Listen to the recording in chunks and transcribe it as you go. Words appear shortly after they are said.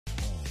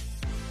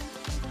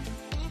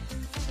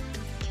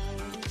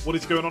What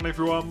is going on,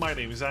 everyone? My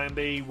name is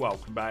Andy.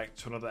 Welcome back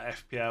to another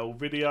FPL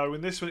video.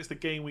 In this one, it's the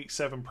Game Week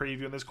 7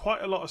 preview, and there's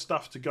quite a lot of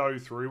stuff to go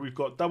through. We've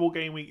got double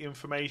Game Week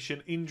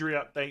information, injury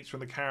updates from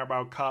the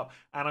Carabao Cup,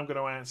 and I'm going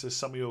to answer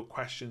some of your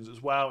questions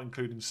as well,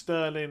 including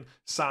Sterling,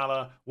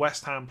 Salah,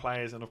 West Ham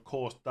players, and of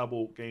course,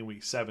 double Game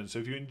Week 7. So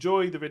if you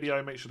enjoyed the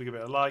video, make sure to give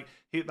it a like,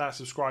 hit that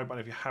subscribe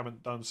button if you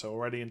haven't done so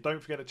already, and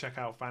don't forget to check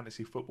out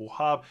Fantasy Football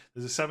Hub.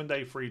 There's a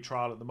 7-day free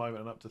trial at the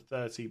moment and up to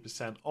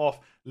 30% off.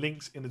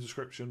 Links in the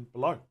description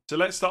below. So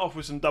let's start off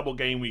with some double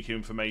game week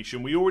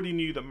information. We already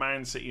knew that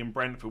Man City and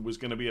Brentford was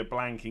going to be a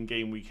blank in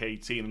game week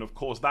 18, and of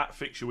course that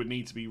fixture would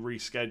need to be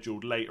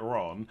rescheduled later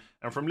on.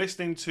 And from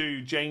listening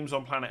to James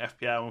on Planet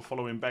FPL and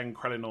following Ben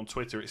Crellin on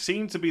Twitter, it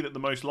seemed to be that the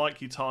most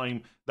likely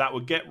time that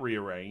would get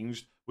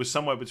rearranged was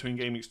somewhere between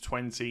game weeks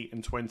 20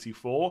 and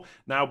 24.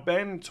 Now,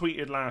 Ben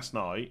tweeted last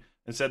night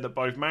and said that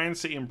both Man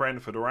City and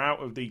Brentford are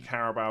out of the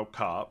Carabao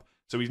Cup.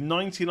 So he's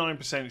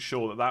 99%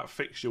 sure that that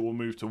fixture will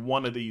move to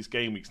one of these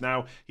game weeks.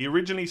 Now, he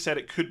originally said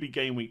it could be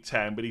game week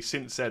 10, but he's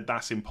since said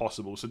that's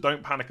impossible. So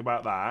don't panic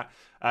about that.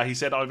 He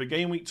said either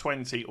game week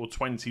 20 or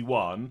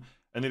 21.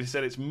 And then he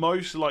said it's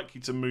most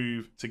likely to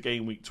move to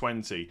game week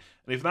 20.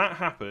 And if that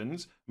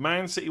happens,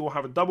 Man City will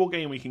have a double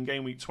game week in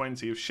game week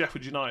 20 of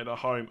Sheffield United at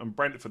home and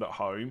Brentford at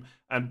home.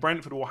 And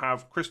Brentford will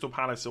have Crystal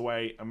Palace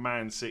away and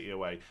Man City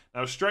away.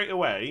 Now, straight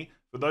away,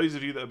 for those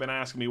of you that have been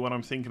asking me when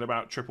I'm thinking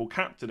about triple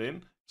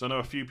captaining, so I know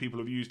a few people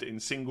have used it in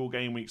single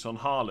game weeks on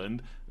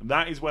Haaland,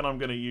 that is when I'm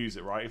going to use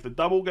it, right? If the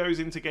double goes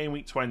into game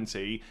week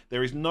 20,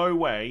 there is no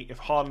way, if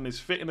Haaland is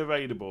fit and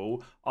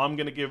available, I'm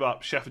going to give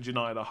up Sheffield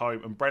United at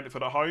home and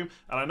Brentford at home.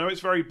 And I know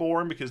it's very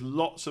boring because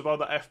lots of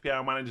other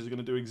FPL managers are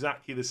going to do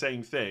exactly the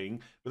same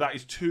thing, but that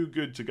is too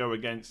good to go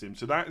against him.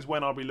 So that is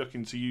when I'll be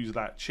looking to use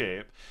that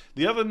chip.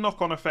 The other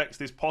knock-on effects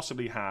this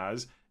possibly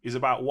has is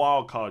about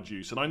wildcard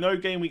use. And I know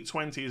game week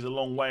 20 is a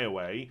long way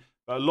away,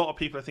 but a lot of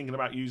people are thinking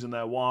about using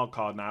their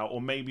wildcard now,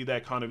 or maybe they're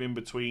kind of in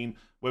between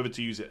whether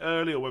to use it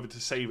early or whether to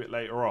save it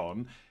later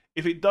on.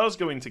 If it does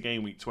go into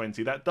game week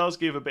 20, that does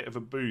give a bit of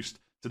a boost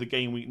to the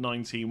game week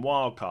 19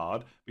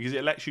 wildcard because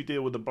it lets you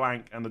deal with the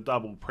blank and the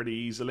double pretty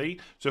easily.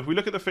 So if we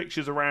look at the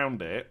fixtures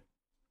around it,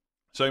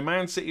 so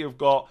Man City have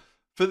got,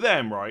 for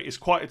them, right, it's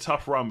quite a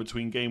tough run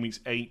between game weeks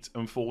 8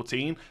 and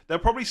 14. They'll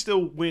probably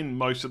still win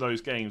most of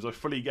those games. I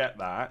fully get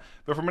that.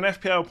 But from an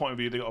FPL point of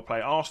view, they've got to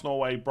play Arsenal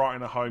away,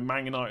 Brighton at home,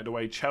 Man United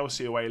away,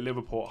 Chelsea away,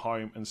 Liverpool at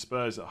home, and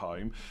Spurs at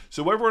home.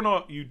 So whether or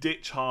not you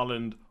ditch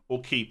Haaland or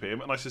keep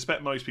him, and I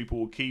suspect most people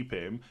will keep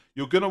him,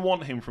 you're going to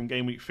want him from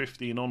game week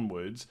 15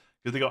 onwards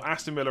because they've got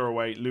Aston Villa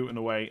away, Luton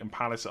away, and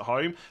Palace at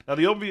home. Now,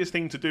 the obvious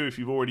thing to do if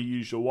you've already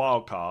used your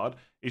wild card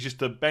is just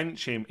to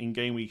bench him in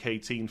game week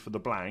 18 for the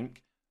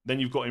blank. Then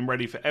you've got him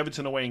ready for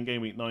Everton away in game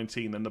week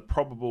 19 and the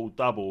probable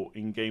double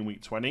in game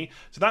week 20.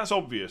 So that's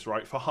obvious,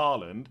 right, for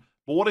Haaland.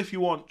 But what if you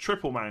want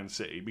triple Man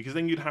City? Because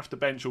then you'd have to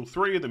bench all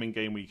three of them in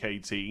game week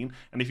 18.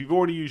 And if you've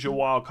already used your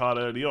wild card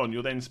early on,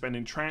 you're then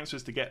spending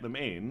transfers to get them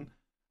in,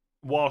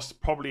 whilst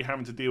probably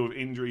having to deal with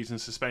injuries and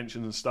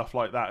suspensions and stuff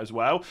like that as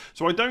well.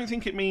 So I don't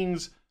think it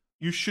means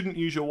you shouldn't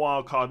use your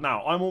wild card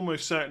now. I'm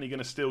almost certainly going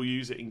to still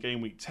use it in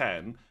game week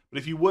 10. But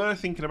if you were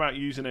thinking about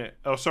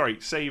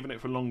saving it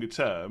for longer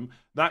term,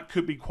 that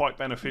could be quite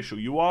beneficial.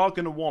 You are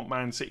going to want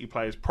Man City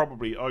players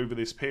probably over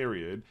this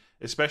period,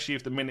 especially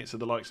if the minutes of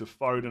the likes of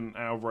Foden,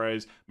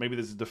 Alvarez, maybe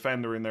there's a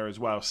defender in there as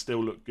well,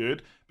 still look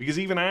good. Because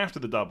even after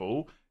the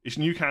double, it's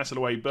Newcastle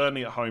away,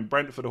 Burnley at home,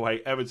 Brentford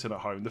away, Everton at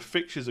home. The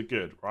fixtures are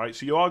good, right?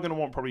 So you are going to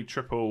want probably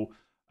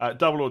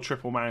double or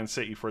triple Man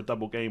City for a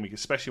double game week,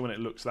 especially when it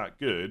looks that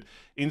good.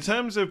 In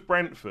terms of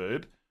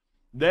Brentford,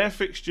 their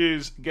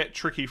fixtures get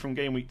tricky from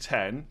game week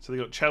 10. So they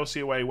got Chelsea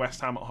away,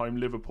 West Ham at home,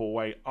 Liverpool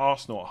away,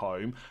 Arsenal at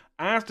home.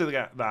 After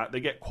that, they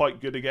get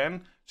quite good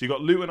again. So you've got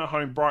Luton at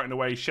home, Brighton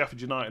away,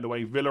 Sheffield United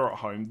away, Villa at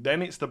home.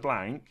 Then it's the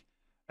blank.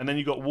 And then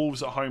you've got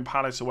Wolves at home,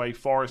 Palace away,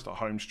 Forest at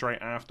home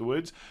straight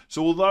afterwards.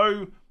 So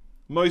although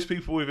most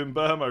people within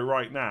Burmo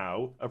right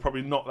now are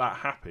probably not that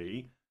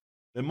happy,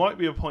 there might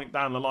be a point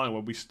down the line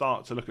where we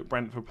start to look at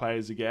Brentford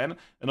players again.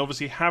 And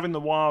obviously having the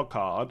wild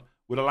card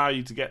would allow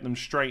you to get them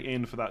straight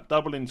in for that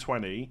double in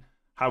 20,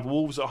 have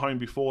Wolves at home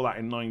before that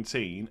in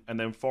 19, and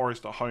then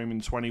Forest at home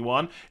in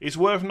 21. It's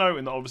worth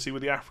noting that obviously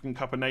with the African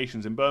Cup of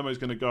Nations, and Burma's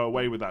going to go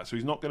away with that, so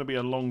he's not going to be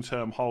a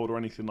long-term hold or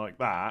anything like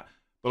that.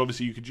 But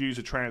obviously you could use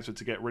a transfer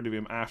to get rid of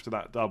him after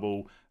that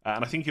double.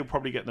 And I think he'll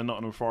probably get the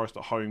Nottingham Forest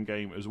at home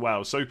game as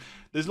well. So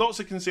there's lots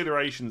of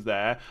considerations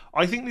there.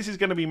 I think this is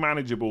going to be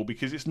manageable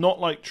because it's not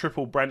like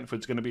triple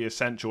Brentford's going to be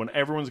essential and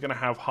everyone's going to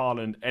have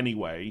Haaland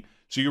anyway.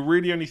 So you're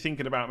really only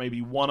thinking about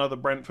maybe one other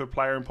Brentford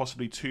player and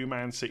possibly two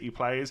Man City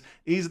players.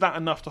 Is that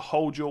enough to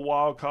hold your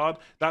wild card?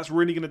 That's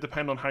really going to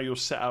depend on how you're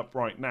set up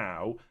right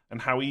now and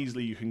how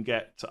easily you can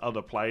get to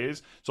other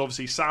players. So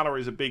obviously Salah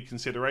is a big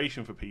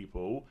consideration for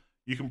people.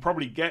 you can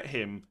probably get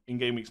him in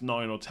game weeks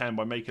 9 or 10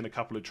 by making a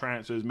couple of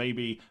transfers,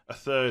 maybe a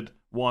third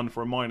one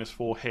for a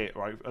 -4 hit,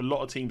 right? A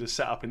lot of teams are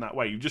set up in that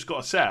way. You've just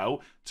got to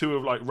sell two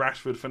of like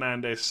Rashford,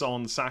 Fernandes,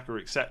 Son, Saka,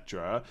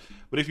 etc.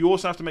 But if you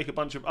also have to make a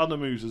bunch of other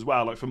moves as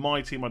well, like for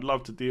my team, I'd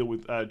love to deal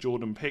with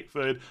Jordan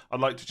Pickford. I'd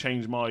like to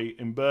change my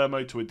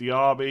Mbermo to a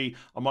Diaby.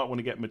 I might want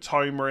to get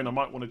Matoma in. I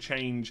might want to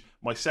change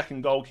my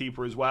second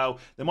goalkeeper as well.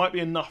 There might be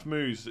enough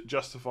moves that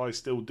justify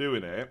still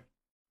doing it.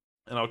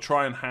 And I'll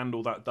try and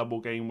handle that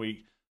double game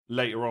week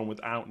later on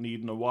without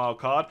needing a wild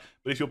card.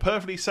 But if you're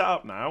perfectly set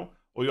up now,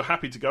 or you're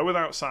happy to go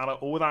without Salah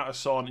or without a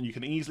Son, and you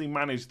can easily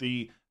manage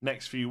the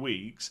next few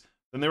weeks,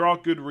 then there are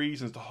good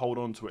reasons to hold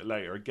on to it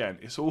later. Again,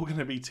 it's all going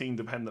to be team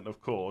dependent, of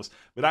course,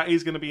 but that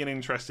is going to be an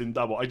interesting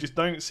double. I just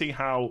don't see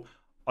how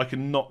I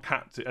can not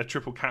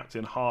triple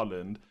captain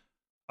Haaland.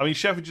 I mean,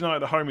 Sheffield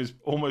United at home is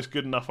almost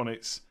good enough on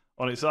its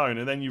own,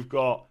 and then you've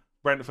got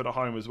Brentford at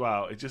home as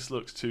well. It just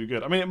looks too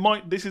good. I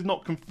mean, this is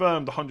not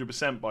confirmed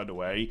 100%, by the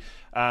way,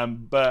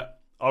 but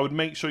I would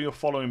make sure you're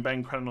following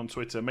Ben Crennan on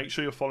Twitter. Make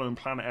sure you're following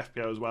Planet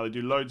FPL as well. They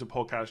do loads of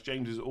podcasts.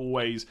 James is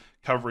always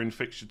covering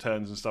fixture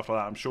turns and stuff like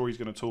that. I'm sure he's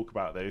going to talk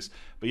about this.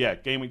 But yeah,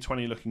 Game Week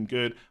 20 looking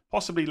good.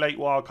 Possibly late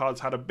wildcards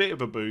had a bit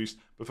of a boost,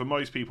 but for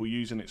most people,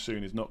 using it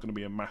soon is not going to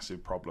be a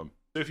massive problem.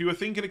 So if you were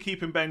thinking of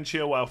keeping Ben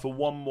Chilwell for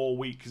one more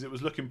week because it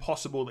was looking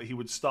possible that he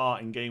would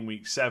start in Game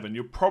Week 7,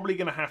 you're probably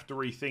going to have to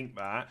rethink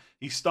that.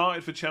 He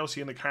started for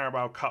Chelsea in the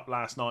Carabao Cup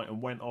last night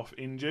and went off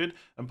injured.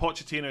 And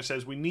Pochettino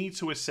says we need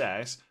to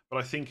assess, but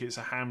I think it's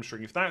a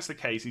hamstring. If that's the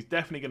case, he's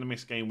definitely going to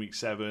miss Game Week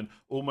 7,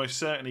 almost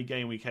certainly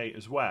Game Week 8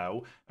 as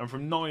well. And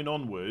from 9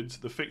 onwards,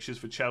 the fixtures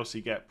for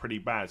Chelsea get pretty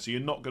bad. So you're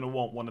not going to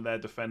want one of their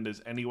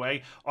defenders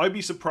anyway. I'd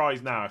be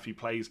surprised now if he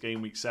plays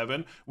Game Week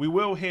 7. We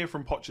will hear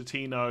from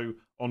Pochettino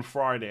on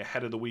Friday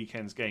ahead of the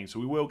weekend's game. So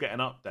we will get an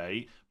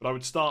update, but I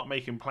would start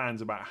making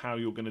plans about how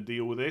you're going to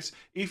deal with this.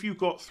 If you've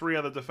got 3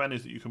 other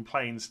defenders that you can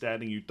play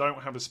instead and you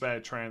don't have a spare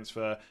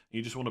transfer, and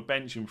you just want to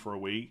bench him for a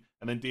week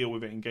and then deal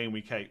with it in Game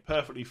Week 8,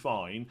 perfectly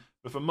fine.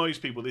 But for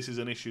most people, this is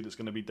an issue that's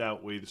going to be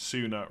dealt with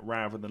sooner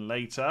rather than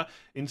later.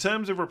 In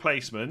terms of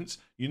replacements,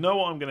 you know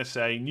what I'm going to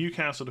say.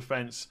 Newcastle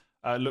defence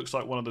looks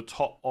like one of the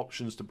top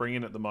options to bring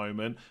in at the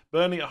moment.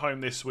 Burnley at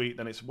home this week,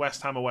 then it's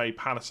West Ham away,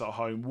 Palace at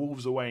home,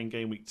 Wolves away in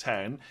Game Week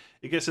 10.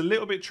 It gets a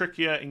little bit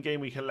trickier in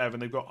Game Week 11.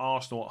 They've got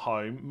Arsenal at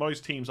home.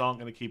 Most teams aren't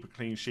going to keep a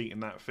clean sheet in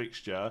that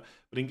fixture.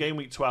 But in Game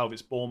Week 12,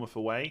 it's Bournemouth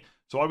away.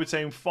 So I would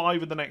say in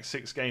 5 of the next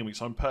 6 game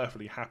weeks, I'm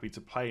perfectly happy to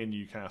play a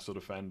Newcastle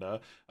defender.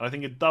 And I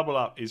think a double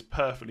up is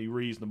perfectly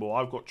reasonable.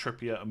 I've got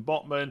Trippier and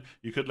Botman.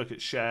 You could look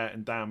at Cher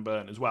and Dan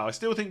Burn as well. I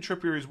still think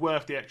Trippier is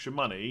worth the extra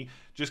money.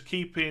 Just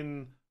keep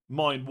in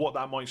mind what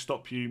that might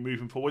stop you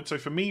moving forward. So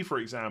for me, for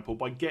example,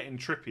 by getting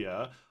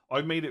Trippier,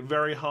 I've made it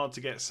very hard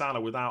to get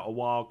Salah without a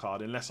wild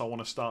card unless I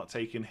want to start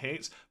taking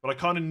hits. But I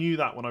kind of knew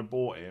that when I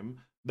bought him.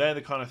 They're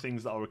the kind of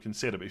things that I would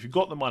consider. But if you've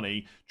got the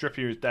money,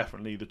 Trippier is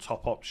definitely the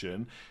top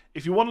option.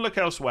 If you want to look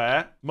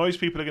elsewhere,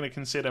 most people are going to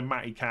consider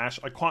Matty Cash.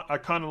 I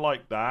kind of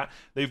like that.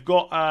 They've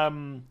got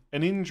an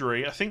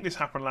injury. I think this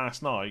happened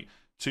last night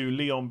to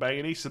Leon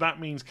Bailey. So that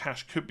means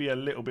Cash could be a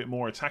little bit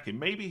more attacking.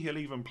 Maybe he'll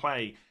even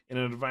play in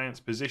an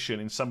advanced position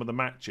in some of the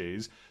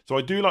matches. So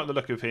I do like the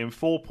look of him.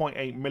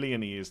 4.8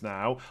 million he is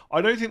now. I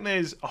don't think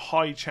there's a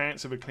high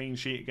chance of a clean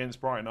sheet against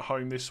Brighton at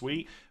home this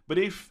week. But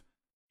if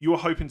you are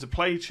hoping to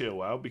play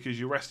Chilwell because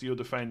your rest of your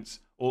defence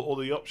or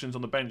the options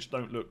on the bench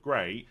don't look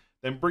great,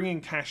 then bringing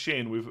Cash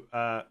in with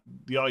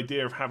the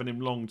idea of having him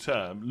long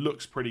term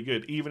looks pretty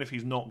good, even if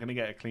he's not going to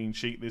get a clean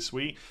sheet this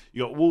week.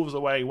 You got Wolves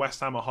away, West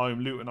Ham at home,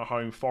 Luton at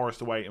home,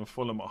 Forest away, and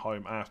Fulham at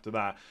home after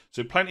that.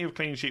 So plenty of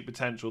clean sheet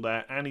potential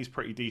there, and he's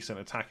pretty decent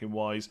attacking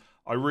wise.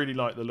 I really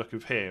like the look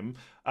of him.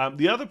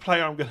 The other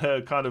player I'm going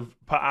to kind of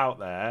put out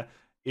there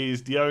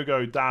is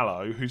Diogo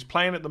Dalot, who's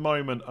playing at the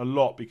moment a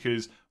lot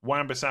because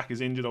Wan-Bissaka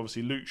is injured.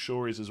 Obviously, Luke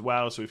Shaw is as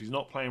well. So if he's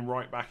not playing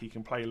right back, he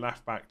can play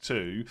left back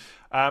too.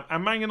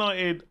 And Man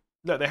United,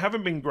 look, they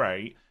haven't been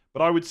great,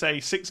 but I would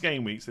say 6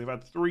 game weeks, they've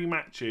had 3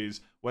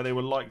 matches where they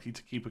were likely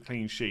to keep a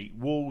clean sheet.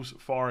 Wolves,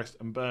 Forest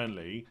and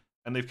Burnley.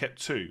 And they've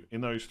kept 2 in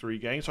those 3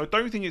 games. So I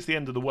don't think it's the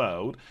end of the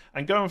world.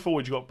 And going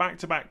forward, you've got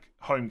back-to-back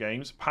home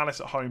games.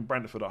 Palace at home,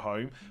 Brentford at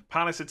home.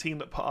 Palace, a team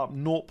that put up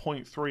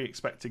 0.3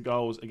 expected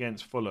goals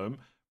against Fulham.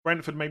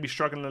 Brentford may be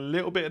struggling a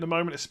little bit at the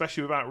moment,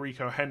 especially without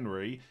Rico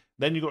Henry.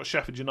 Then you've got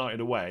Sheffield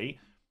United away.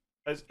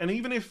 And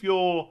even if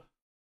you're...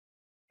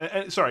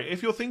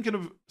 if you're thinking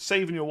of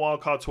saving your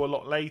wildcard to a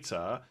lot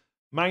later,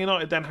 Man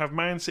United then have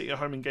Man City at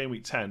home in Game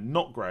Week 10.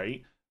 Not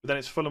great. But then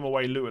it's Fulham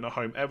away, Luton at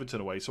home,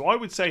 Everton away. So I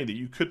would say that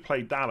you could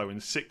play Dalot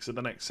in 6 of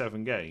the next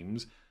 7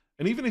 games.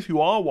 And even if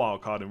you are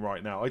wildcarding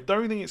right now, I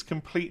don't think it's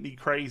completely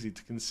crazy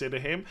to consider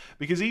him.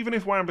 Because even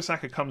if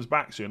Wan-Bissaka comes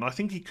back soon, I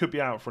think he could be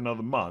out for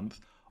another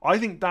month. I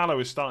think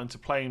Dalot is starting to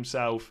play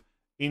himself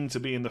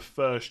into being the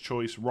first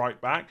choice right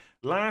back.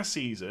 Last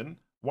season,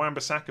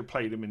 Wan-Bissaka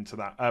played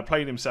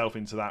himself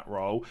into that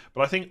role.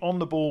 But I think on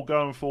the ball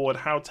going forward,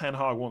 how Ten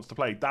Hag wants to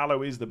play,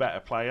 Dalot is the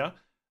better player.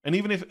 And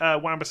even if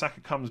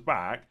Wan-Bissaka comes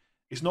back,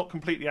 it's not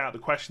completely out of the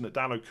question that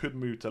Dalot could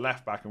move to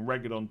left back and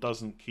Reguilon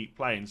doesn't keep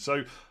playing.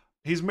 So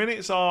His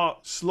minutes are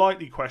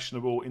slightly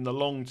questionable in the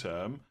long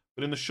term,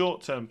 but in the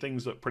short term,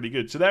 things look pretty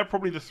good. So they're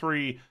probably the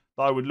three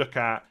that I would look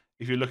at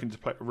if you're looking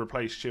to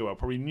replace Chilwell.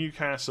 Probably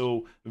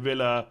Newcastle,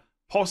 Villa,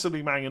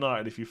 possibly Man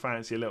United if you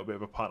fancy a little bit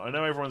of a punt. I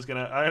know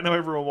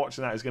everyone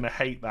watching that is gonna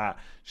hate that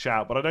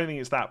shout, but I don't think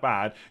it's that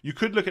bad. You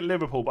could look at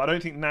Liverpool, but I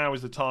don't think now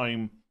is the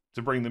time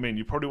to bring them in.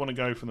 You probably want to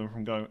go for them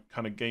from going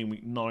kind of game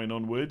week 9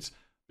 onwards.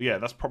 But yeah,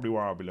 that's probably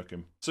where I'll be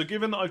looking. So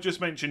given that I've just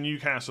mentioned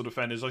Newcastle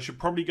defenders, I should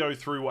probably go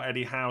through what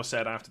Eddie Howe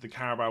said after the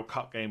Carabao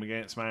Cup game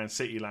against Man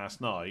City last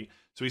night.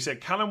 So he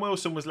said Callum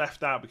Wilson was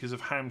left out because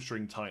of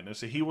hamstring tightness,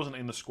 so he wasn't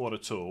in the squad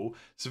at all.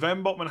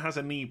 Sven Botman has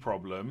a knee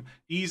problem.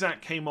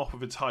 Isak came off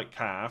with a tight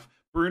calf.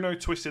 Bruno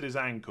twisted his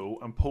ankle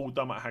and Paul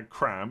Dummett had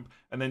cramp.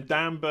 And then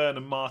Dan Burn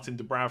and Martin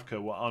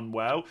Dubravka were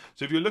unwell.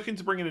 So if you're looking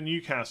to bring in a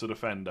Newcastle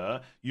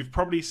defender, you've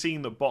probably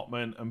seen that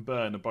Botman and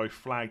Burn are both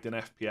flagged in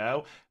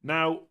FPL.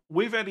 Now,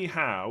 with Eddie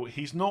Howe,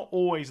 he's not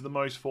always the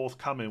most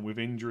forthcoming with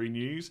injury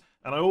news.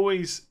 And I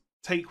always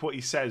take what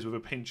he says with a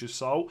pinch of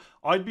salt.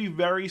 I'd be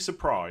very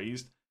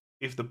surprised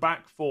if the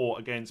back four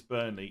against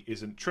Burnley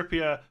isn't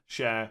Trippier,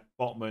 Schär,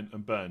 Botman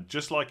and Burn,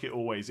 just like it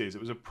always is.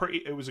 It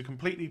was a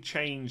completely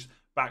changed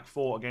back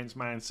four against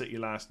Man City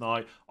last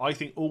night. I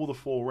think all the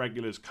four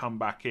regulars come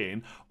back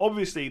in.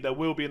 Obviously, there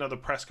will be another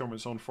press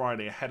conference on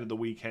Friday ahead of the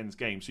weekend's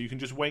game, so you can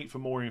just wait for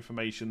more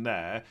information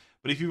there.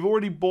 But if you've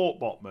already bought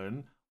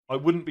Botman, I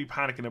wouldn't be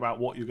panicking about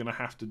what you're going to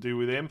have to do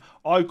with him.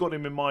 I've got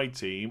him in my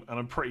team, and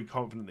I'm pretty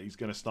confident that he's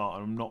going to start,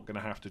 and I'm not going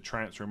to have to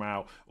transfer him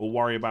out or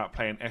worry about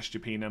playing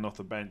SGP and off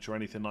the bench or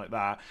anything like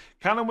that.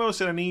 Callum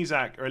Wilson and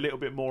Isak are a little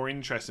bit more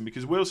interesting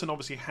because Wilson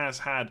obviously has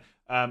had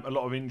a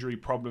lot of injury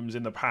problems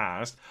in the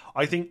past.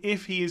 I think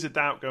if he is a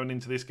doubt going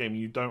into this game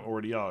and you don't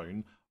already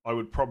own, I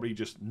would probably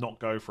just not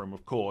go for him,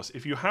 of course.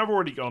 If you have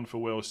already gone for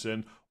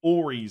Wilson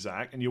or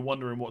Isak and you're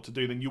wondering what to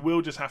do, then you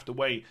will just have to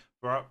wait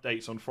for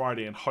updates on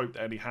Friday and hope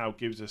that Eddie Howe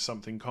gives us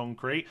something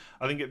concrete.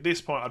 I think at this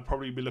point, I'd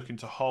probably be looking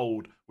to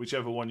hold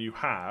whichever one you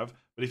have.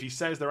 But if he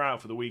says they're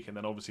out for the weekend,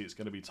 then obviously it's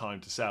going to be time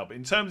to sell. But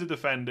in terms of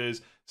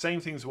defenders,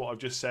 same things as what I've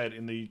just said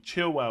in the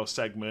Chilwell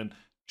segment.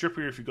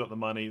 Trippier if you've got the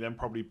money, then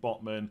probably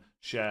Botman,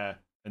 Schär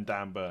and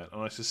Dan Burn.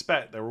 And I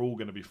suspect they're all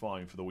going to be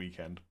fine for the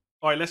weekend.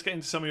 All right, let's get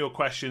into some of your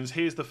questions.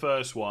 Here's the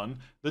first one.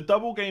 The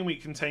double game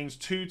week contains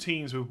 2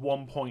 teams with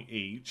 1 point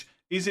each.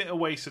 Is it a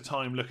waste of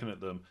time looking at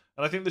them?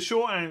 And I think the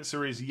short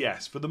answer is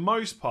yes. For the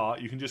most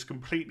part, you can just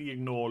completely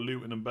ignore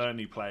Luton and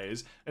Burnley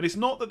players. And it's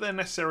not that they're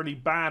necessarily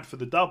bad for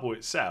the double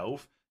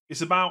itself.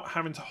 It's about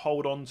having to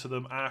hold on to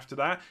them after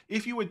that.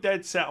 If you were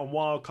dead set on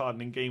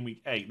wildcarding in game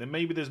week 8, then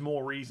maybe there's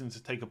more reason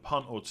to take a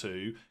punt or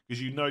two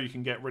because you know you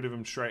can get rid of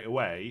them straight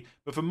away.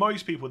 But for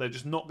most people, they're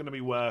just not going to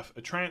be worth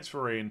a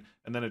transfer in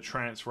and then a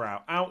transfer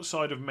out.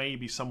 Outside of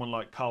maybe someone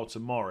like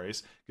Carlton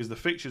Morris, because the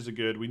fixtures are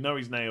good. We know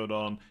he's nailed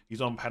on. He's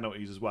on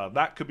penalties as well.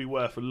 That could be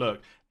worth a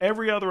look.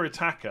 Every other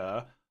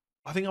attacker,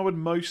 I think I would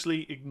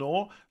mostly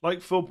ignore.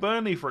 Like for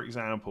Burnley, for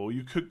example,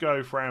 you could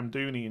go for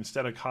Amdouni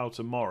instead of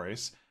Carlton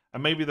Morris.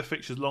 And maybe the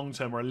fixtures long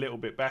term are a little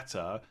bit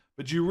better.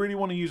 But do you really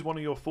want to use one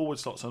of your forward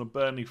slots on a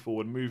Burnley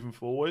forward moving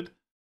forward?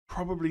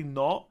 Probably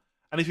not.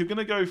 And if you're going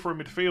to go for a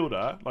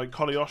midfielder, like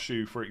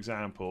Koleosho, for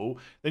example,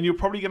 then you're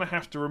probably going to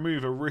have to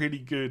remove a really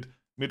good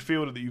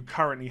midfielder that you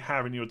currently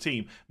have in your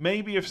team.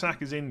 Maybe if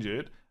Saka's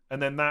injured,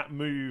 and then that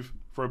move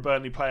for a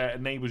Burnley player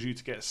enables you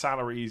to get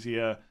salary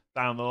easier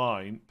down the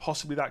line,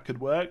 possibly that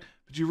could work.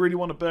 But do you really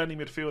want a Burnley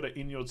midfielder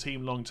in your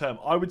team long term?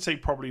 I would say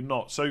probably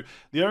not. So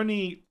the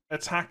only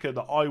attacker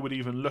that I would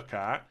even look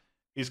at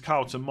is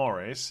Carlton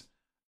Morris.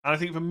 And I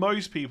think for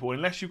most people,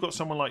 unless you've got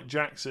someone like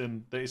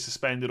Jackson that is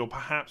suspended, or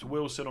perhaps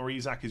Wilson or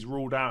Isak is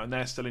ruled out and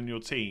they're still in your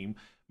team,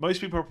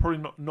 most people are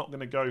probably not going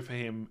to go for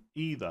him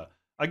either.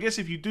 I guess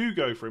if you do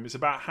go for him, it's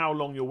about how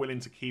long you're willing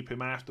to keep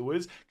him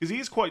afterwards, because he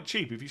is quite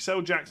cheap. If you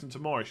sell Jackson to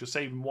Morris, you're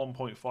saving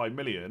 1.5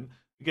 million.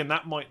 Again,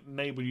 that might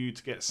enable you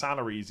to get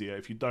salary easier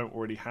if you don't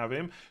already have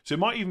him. So it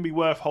might even be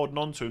worth holding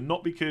on to him,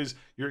 not because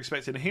you're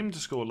expecting him to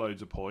score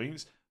loads of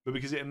points, but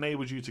because it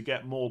enables you to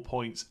get more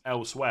points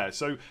elsewhere.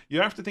 So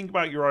you have to think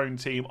about your own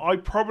team. I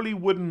probably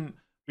wouldn't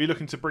be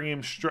looking to bring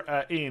him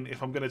in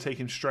if I'm going to take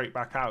him straight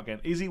back out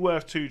again. Is he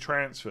worth 2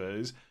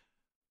 transfers?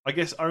 I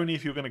guess only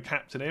if you're going to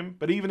captain him.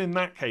 But even in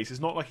that case,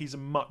 it's not like he's a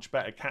much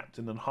better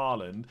captain than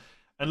Haaland.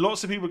 And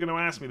lots of people are going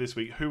to ask me this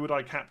week, who would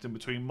I captain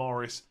between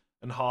Morris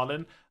and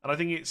Haaland? And I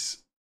think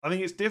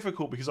it's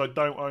difficult because I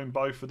don't own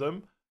both of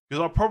them.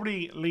 Because I'll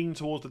probably lean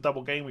towards the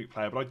double game week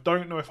player, but I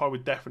don't know if I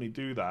would definitely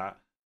do that,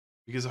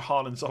 because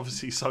Haaland's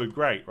obviously so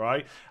great,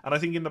 right? And I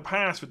think in the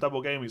past with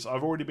double game weeks,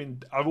 I've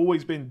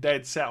always been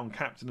dead set on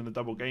captaining the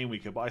double game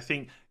weeker. But I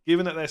think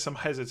given that there's some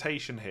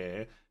hesitation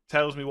here,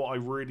 tells me what I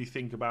really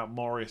think about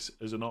Morris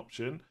as an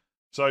option.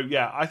 So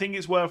yeah, I think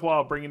it's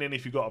worthwhile bringing in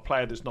if you've got a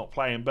player that's not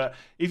playing. But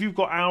if you've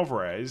got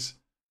Alvarez,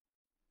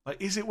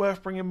 like, is it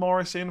worth bringing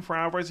Morris in for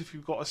Alvarez if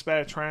you've got a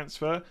spare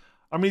transfer?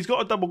 I mean, he's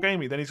got a double game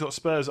week, then he's got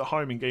Spurs at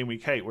home in game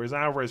week 8, whereas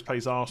Alvarez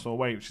plays Arsenal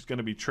away, which is going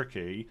to be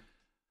tricky.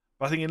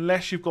 But I think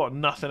unless you've got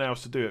nothing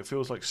else to do, it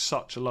feels like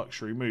such a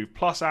luxury move.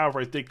 Plus,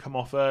 Alvarez did come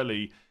off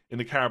early in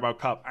the Carabao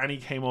Cup, and he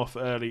came off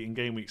early in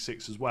game week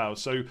 6 as well.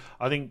 So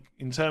I think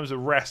in terms of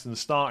rest and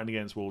starting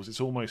against Wolves,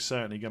 it's almost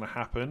certainly going to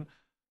happen.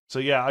 So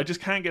yeah, I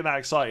just can't get that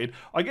excited.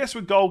 I guess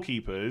with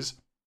goalkeepers,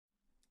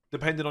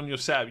 depending on your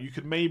setup, you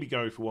could maybe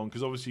go for one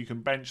because obviously you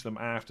can bench them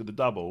after the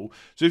double.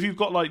 So if you've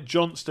got like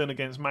Johnston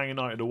against Man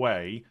United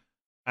away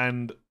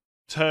and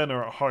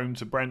Turner at home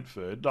to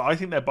Brentford, I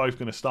think they're both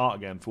going to start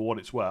again for what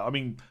it's worth. I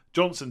mean,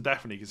 Johnson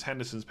definitely, because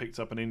Henderson's picked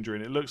up an injury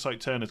and it looks like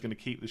Turner's going to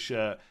keep the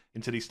shirt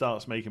until he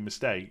starts making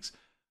mistakes.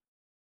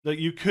 That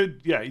you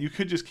could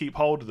just keep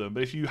hold of them.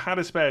 But if you had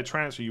a spare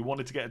transfer, you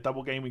wanted to get a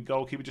double game week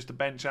goalkeeper just to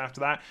bench after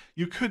that,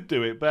 you could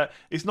do it. But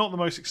it's not the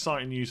most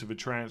exciting use of a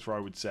transfer, I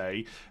would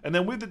say. And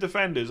then with the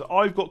defenders,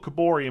 I've got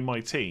Kabori in my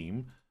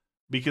team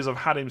because I've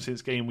had him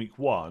since game week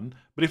 1.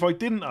 But if I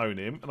didn't own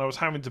him and I was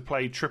having to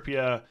play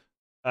Trippier,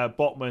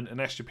 Botman and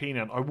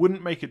Estepinian, I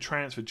wouldn't make a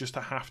transfer just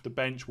to have to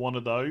bench one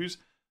of those.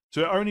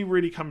 So it only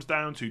really comes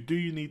down to, do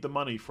you need the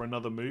money for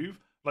another move?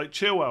 Like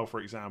Chilwell, for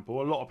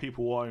example, a lot of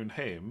people will own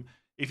him.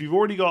 If you've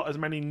already got as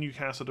many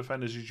Newcastle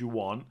defenders as you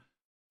want,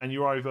 and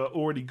you're either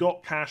already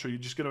got cash or you're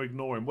just going to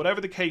ignore him, whatever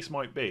the case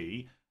might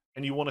be,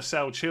 and you want to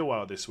sell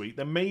Chilwell this week,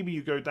 then maybe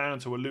you go down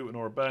to a Luton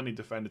or a Burnley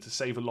defender to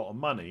save a lot of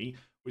money,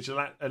 which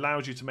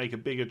allows you to make a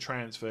bigger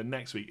transfer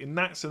next week. In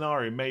that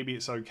scenario, maybe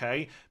it's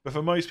okay, but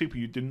for most people,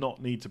 you do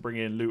not need to bring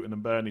in Luton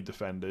and Burnley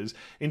defenders.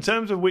 In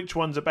terms of which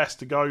ones are best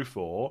to go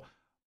for,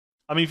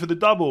 I mean, for the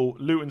double,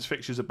 Luton's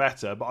fixtures are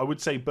better, but I would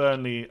say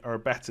Burnley are a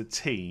better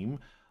team.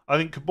 I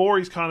think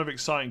Kabori's kind of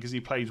exciting because he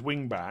plays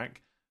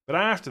wing-back, but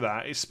after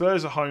that, it's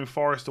Spurs at home,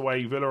 Forest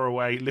away, Villa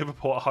away,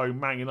 Liverpool at home,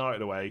 Man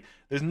United away.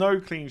 There's no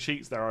clean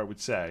sheets there, I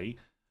would say.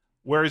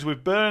 Whereas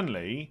with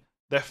Burnley,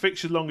 their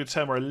fixtures longer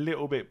term are a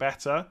little bit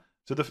better.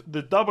 So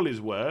the double is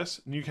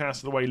worse.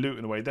 Newcastle away,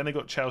 Luton away. Then they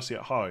got Chelsea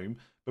at home.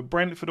 But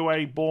Brentford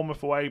away,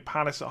 Bournemouth away,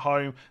 Palace at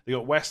home. They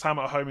got West Ham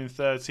at home in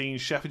 13.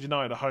 Sheffield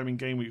United at home in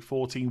game week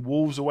 14.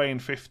 Wolves away in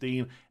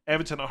 15.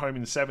 Everton at home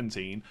in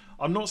 17.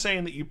 I'm not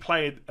saying that you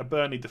play a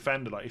Burnley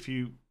defender. Like if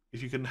you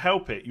can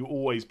help it, you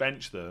always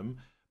bench them.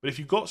 But if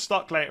you got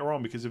stuck later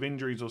on because of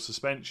injuries or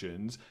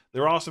suspensions,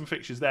 there are some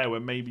fixtures there where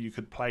maybe you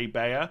could play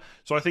Bayer.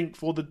 So I think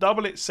for the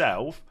double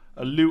itself,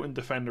 a Luton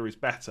defender is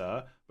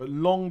better. But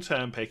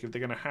long-term pick, if they're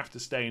going to have to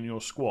stay in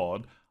your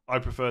squad, I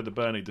prefer the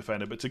Burnley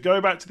defender. But to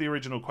go back to the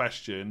original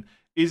question,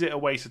 is it a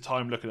waste of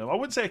time looking at them? I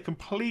wouldn't say a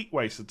complete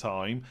waste of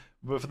time,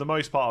 but for the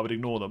most part, I would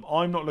ignore them.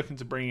 I'm not looking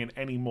to bring in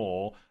any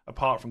more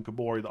apart from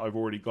Kabori that I've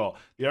already got.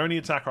 The only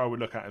attacker I would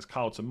look at is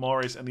Carlton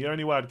Morris, and the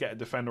only way I'd get a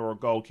defender or a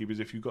goalkeeper is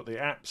if you've got the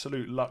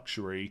absolute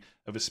luxury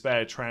of a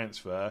spare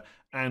transfer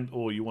and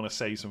or you want to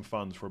save some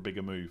funds for a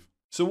bigger move.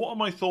 So what are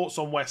my thoughts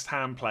on West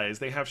Ham players?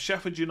 They have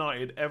Sheffield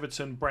United,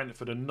 Everton,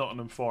 Brentford and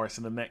Nottingham Forest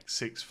in the next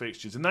 6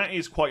 fixtures. And that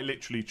is quite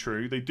literally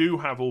true. They do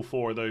have all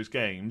 4 of those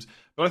games.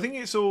 But I think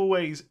it's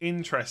always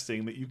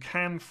interesting that you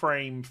can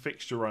frame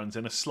fixture runs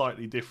in a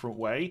slightly different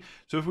way.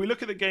 So if we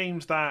look at the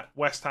games that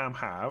West Ham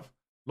have,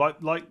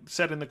 like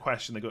said in the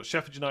question, they've got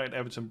Sheffield United,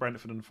 Everton,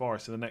 Brentford and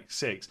Forest in the next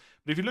 6.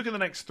 But if you look at the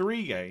next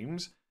 3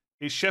 games,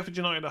 it's Sheffield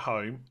United at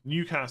home,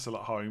 Newcastle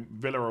at home,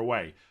 Villa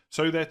away.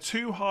 So their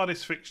 2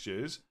 hardest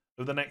fixtures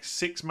of the next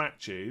 6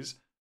 matches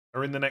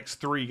are in the next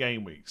 3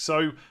 game weeks.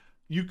 So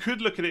you could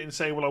look at it and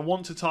say, well, I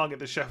want to target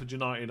the Sheffield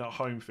United at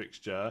home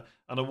fixture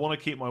and I want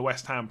to keep my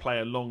West Ham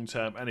player long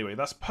term anyway.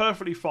 That's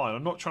perfectly fine.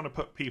 I'm not trying to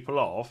put people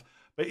off.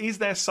 But is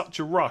there such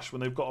a rush when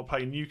they've got to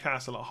play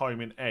Newcastle at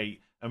home in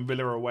 8 and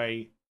Villa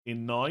away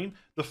in 9?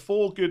 The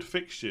 4 good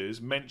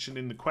fixtures mentioned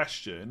in the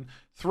question,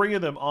 3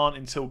 of them aren't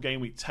until game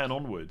week 10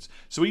 onwards.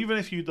 So even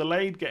if you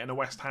delayed getting a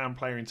West Ham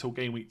player until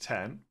game week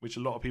 10, which a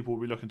lot of people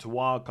will be looking to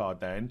wildcard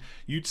then,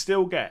 you'd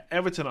still get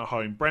Everton at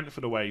home,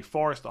 Brentford away,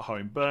 Forest at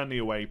home, Burnley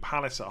away,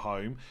 Palace at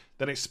home.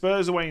 Then it's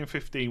Spurs away in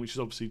 15, which is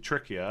obviously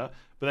trickier.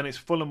 But then it's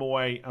Fulham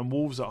away and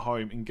Wolves at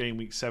home in game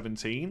week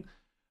 17.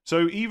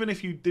 So even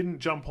if you didn't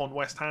jump on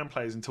West Ham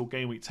players until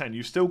game week 10,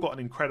 you've still got an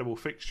incredible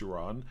fixture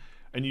run.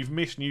 And you've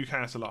missed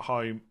Newcastle at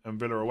home and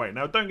Villa away.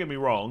 Now, don't get me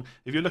wrong.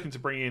 If you're looking to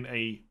bring in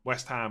a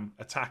West Ham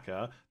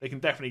attacker, they can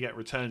definitely get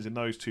returns in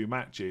those 2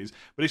 matches.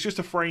 But it's just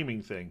a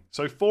framing thing.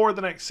 So 4 of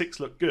the next 6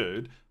 look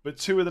good, but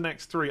 2 of the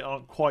next 3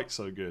 aren't quite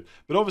so good.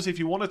 But obviously, if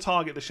you want to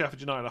target the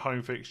Sheffield United at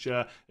home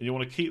fixture and you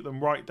want to keep them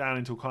right down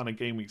until kind of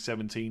game week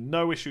 17,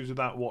 no issues with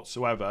that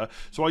whatsoever.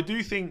 So I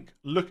do think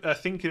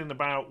thinking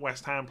about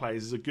West Ham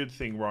players is a good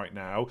thing right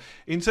now.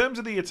 In terms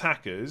of the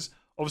attackers,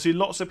 obviously,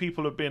 lots of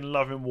people have been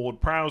loving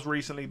Ward-Prowse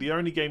recently. The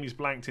only game he's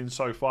blanked in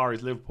so far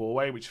is Liverpool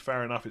away, which,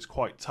 fair enough, is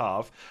quite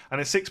tough.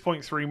 And at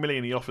 6.3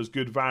 million, he offers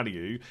good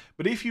value.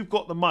 But if you've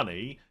got the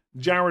money,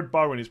 Jared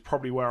Bowen is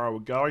probably where I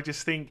would go. I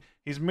just think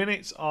his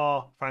minutes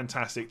are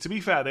fantastic. To be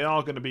fair, they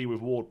are going to be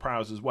with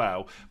Ward-Prowse as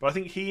well. But I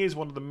think he is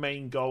one of the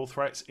main goal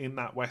threats in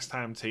that West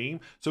Ham team.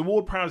 So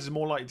Ward-Prowse is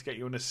more likely to get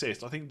you an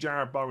assist. I think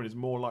Jared Bowen is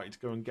more likely to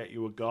go and get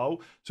you a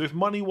goal. So if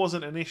money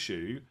wasn't an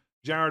issue,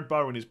 Jared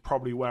Bowen is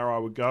probably where I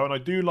would go, and I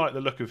do like the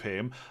look of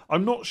him.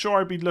 I'm not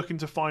sure I'd be looking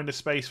to find a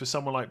space for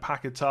someone like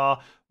Paquetá.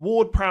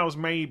 Ward-Prowse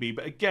maybe,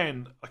 but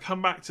again, I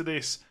come back to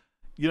this.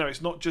 you know,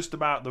 it's not just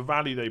about the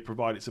value they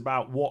provide, it's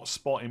about what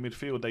spot in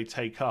midfield they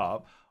take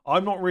up.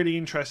 I'm not really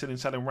interested in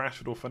selling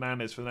Rashford or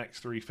Fernandes for the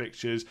next 3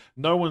 fixtures.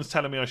 No one's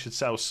telling me I should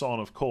sell Son,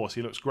 of course.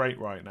 He looks great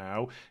right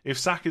now. If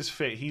Saka's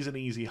fit, he's an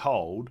easy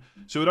hold.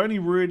 So it would only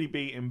really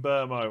be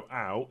Mbeumo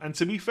out. And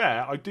to be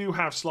fair, I do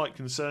have slight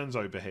concerns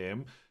over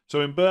him.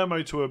 So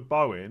Mbeumo to a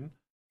Bowen,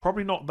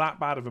 probably not that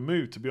bad of a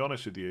move, to be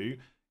honest with you,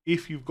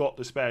 if you've got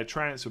the spare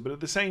transfer. But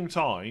at the same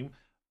time,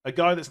 a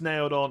guy that's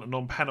nailed on and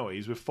on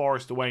penalties with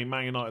Forest away,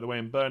 Man United away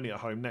and Burnley at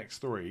home next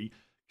 3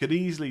 could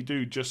easily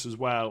do just as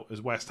well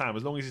as West Ham,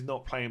 as long as he's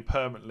not playing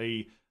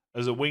permanently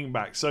as a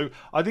wing-back. So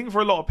I think for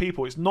a lot of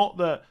people, it's not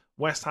that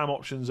West Ham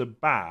options are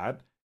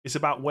bad, it's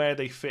about where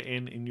they fit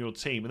in your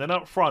team. And then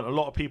up front, a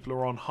lot of people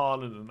are on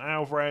Haaland and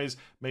Alvarez.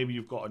 Maybe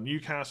you've got a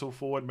Newcastle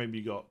forward, maybe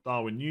you've got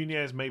Darwin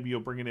Nunez, maybe you're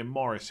bringing in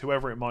Morris,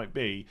 whoever it might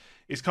be.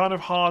 It's kind of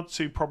hard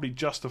to probably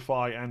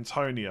justify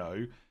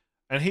Antonio,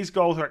 and his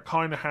goal threat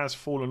kind of has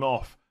fallen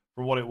off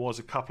from what it was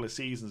a couple of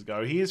seasons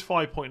ago. He is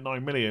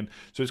 5.9 million,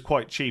 so it's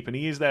quite cheap, and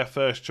he is their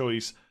first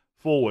choice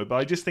forward. But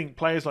I just think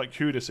players like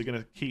Kudus are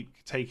going to keep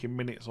taking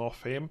minutes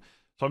off him,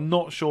 so I'm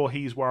not sure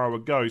he's where I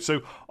would go.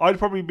 So I'd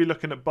probably be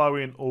looking at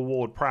Bowen or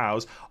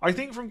Ward-Prowse. I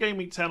think from game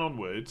week 10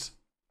 onwards,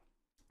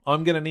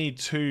 I'm going to need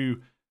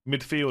 2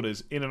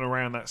 midfielders in and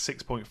around that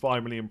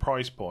 6.5 million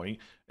price point.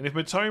 And if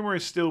Matoma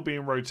is still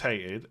being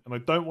rotated, and I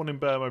don't want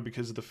Mbeumo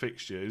because of the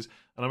fixtures,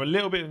 and I'm a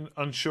little bit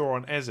unsure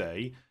on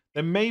Eze,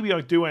 then maybe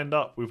I do end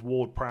up with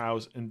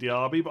Ward-Prowse and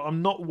Diaby, but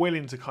I'm not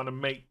willing to kind of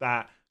make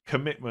that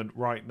commitment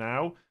right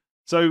now.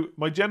 So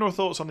my general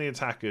thoughts on the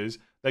attackers,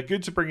 they're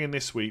good to bring in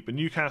this week, but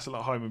Newcastle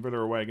at home and Villa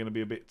away are going to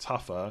be a bit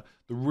tougher.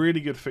 The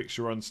really good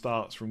fixture run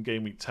starts from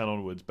game week 10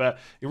 onwards, but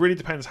it really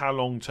depends how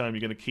long term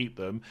you're going to keep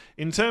them.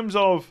 In terms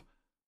of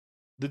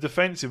the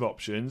defensive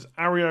options,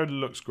 Areola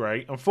looks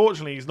great.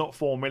 Unfortunately, he's not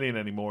 4 million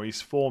anymore.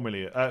 He's 4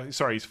 million. He's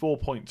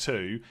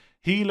 4.2.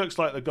 He looks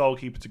like the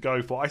goalkeeper to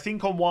go for. I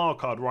think on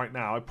wildcard right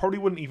now, I probably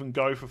wouldn't even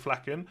go for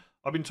Flecken.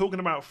 I've been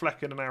talking about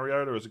Flecken and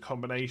Areola as a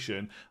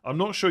combination. I'm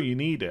not sure you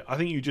need it. I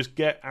think you just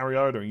get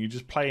Areola and you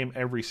just play him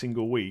every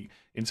single week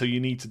until you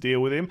need to deal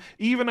with him.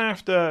 Even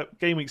after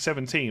game week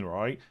 17,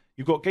 right?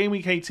 You've got game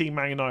week 18,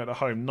 Man United at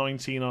home,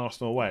 19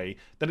 Arsenal away.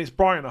 Then it's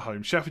Brighton at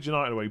home, Sheffield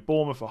United away,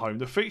 Bournemouth at home.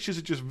 The fixtures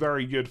are just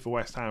very good for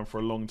West Ham for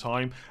a long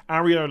time.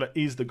 Areola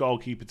is the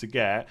goalkeeper to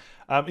get.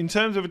 In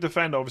terms of a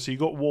defender, obviously, you've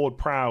got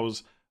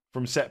Ward-Prowse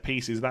from set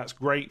pieces. That's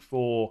great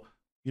for,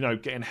 you know,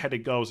 getting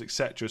headed goals,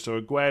 etc. So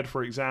Aguerd,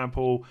 for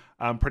example,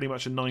 pretty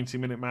much a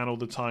 90-minute man all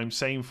the time.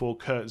 Same for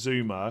Kurt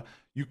Zouma.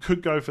 You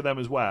could go for them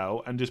as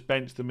well and just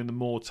bench them in the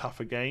more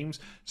tougher games.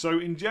 So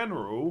in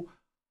general,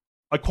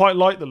 I quite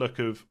like the look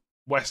of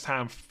West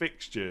Ham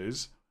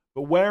fixtures,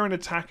 but where an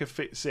attacker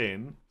fits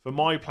in, for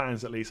my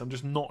plans at least, I'm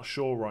just not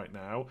sure right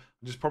now.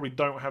 I just probably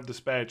don't have the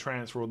spare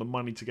transfer or the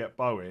money to get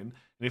Bowen.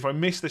 And if I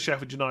miss the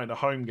Sheffield United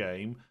home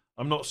game,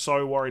 I'm not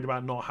so worried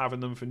about not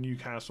having them for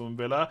Newcastle and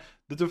Villa.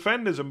 The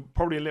defenders are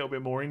probably a little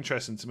bit more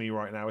interesting to me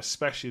right now,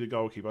 especially the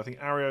goalkeeper. I think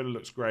Areola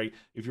looks great.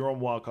 If you're on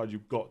wildcard,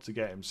 you've got to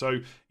get him. So,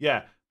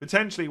 yeah,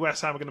 potentially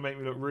West Ham are going to make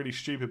me look really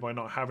stupid by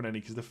not having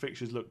any because the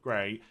fixtures look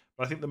great.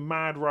 But I think the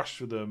mad rush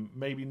for them,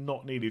 maybe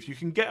not needed. If you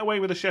can get away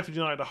with a Sheffield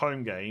United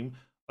home game,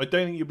 I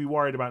don't think you'll be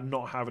worried about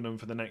not having them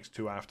for the next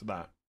 2 after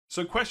that.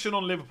 So question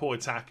on Liverpool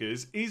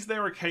attackers, is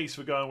there a case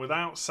for going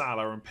without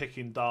Salah and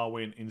picking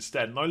Darwin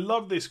instead? And I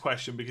love this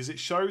question because it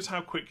shows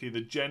how quickly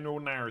the general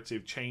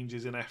narrative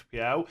changes in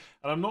FPL.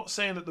 And I'm not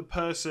saying that the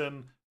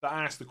person that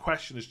asked the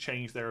question has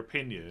changed their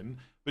opinion,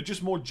 but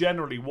just more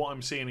generally what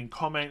I'm seeing in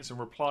comments and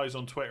replies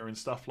on Twitter and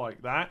stuff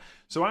like that.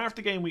 So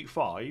after game week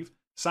 5,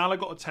 Salah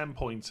got a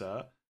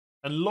 10-pointer,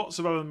 and lots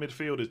of other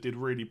midfielders did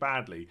really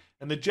badly.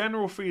 And the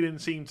general feeling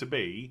seemed to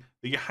be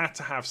that you had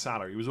to have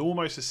Salah. It was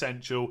almost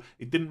essential.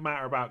 It didn't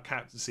matter about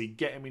captaincy.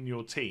 Get him in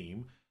your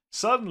team.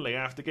 Suddenly,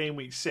 after game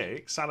week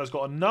 6, Salah's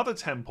got another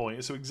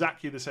 10-pointer, so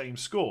exactly the same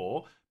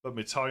score. But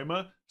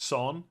Mitoma,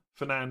 Son,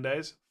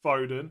 Fernandes,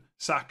 Foden,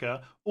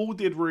 Saka all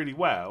did really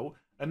well.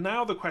 And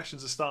now the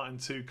questions are starting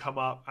to come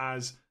up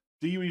as,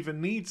 do you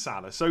even need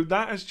Salah? So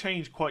that has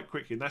changed quite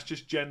quickly, and that's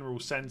just general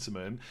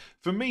sentiment.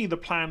 For me, the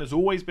plan has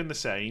always been the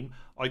same.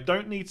 I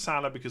don't need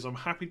Salah because I'm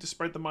happy to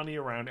spread the money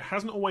around. It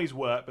hasn't always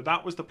worked, but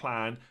that was the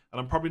plan,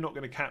 and I'm probably not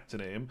going to captain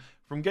him.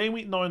 From game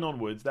week 9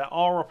 onwards, there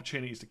are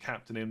opportunities to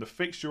captain him. The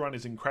fixture run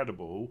is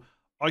incredible.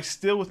 I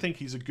still think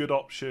he's a good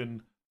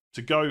option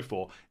to go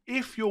for.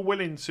 If you're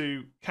willing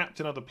to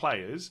captain other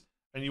players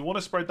and you want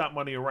to spread that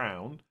money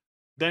around,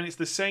 then it's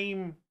the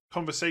same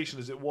conversation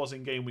as it was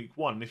in game week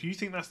 1. If you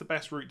think that's the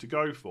best route to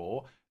go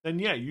for, then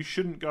yeah, you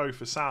shouldn't go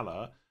for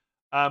Salah.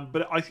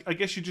 But I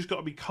guess you just got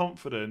to be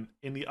confident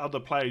in the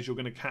other players you're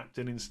going to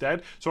captain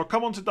instead. So I'll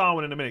come on to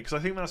Darwin in a minute because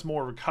I think that's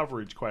more of a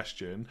coverage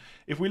question.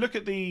 If we look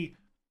at the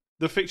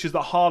fixtures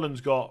that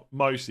Haaland's got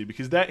mostly,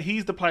 because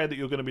he's the player that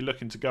you're going to be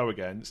looking to go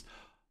against,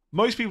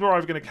 most people are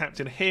either going to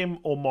captain him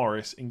or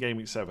Morris in game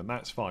week 7.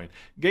 That's fine.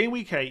 Game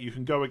week 8, you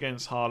can go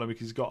against Haaland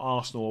because he's got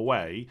Arsenal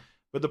away.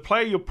 But the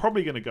player you're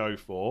probably going to go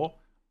for,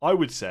 I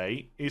would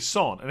say, is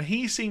Son. And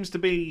he seems to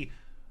be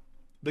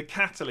the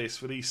catalyst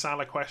for these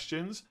Salah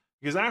questions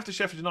Because after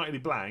Sheffield United he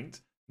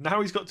blanked,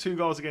 now he's got 2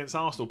 goals against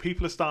Arsenal.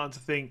 People are starting to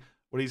think,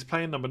 well, he's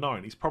playing number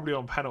 9. He's probably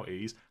on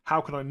penalties.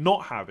 How can I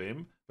not have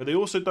him? But they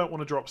also don't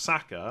want to drop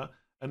Saka,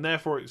 and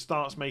therefore it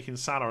starts making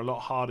Salah a lot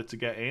harder to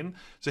get in.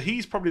 So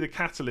he's probably the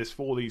catalyst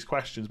for these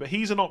questions. But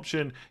he's an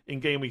option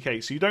in Game Week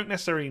 8, so you don't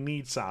necessarily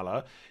need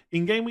Salah.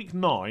 In Game Week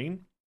 9,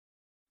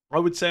 I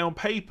would say on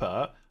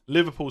paper,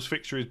 Liverpool's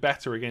fixture is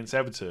better against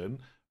Everton.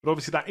 But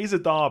obviously that is a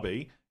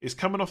derby. It's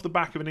coming off the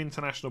back of an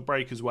international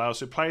break as well,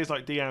 so players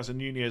like Diaz and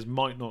Nunez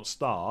might not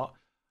start.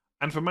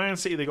 And for Man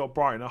City, they got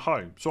Brighton at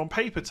home. So on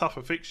paper,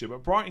 tougher fixture,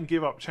 but Brighton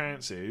give up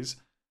chances,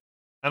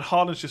 and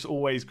Haaland's just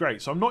always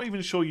great. So I'm not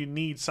even sure you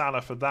need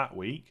Salah for that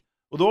week.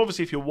 Although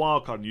obviously if you're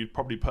wildcarding, you'd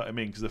probably put him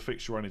in because the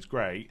fixture run is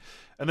great.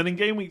 And then in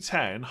Game Week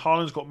 10,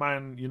 Haaland's got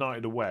Man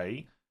United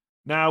away.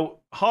 Now,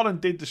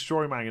 Haaland did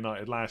destroy Man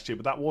United last year,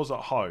 but that was at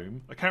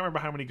home. I can't remember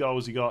how many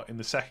goals he got in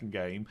the second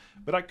game,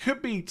 but that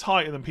could be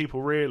tighter than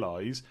people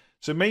realise.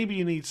 So maybe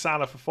you need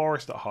Salah for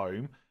Forest at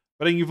home.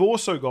 But then you've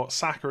also got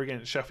Saka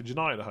against Sheffield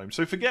United at home.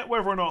 So forget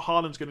whether or not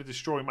Haaland's going to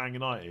destroy Man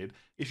United.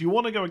 If you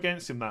want to go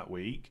against him that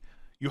week,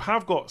 you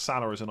have got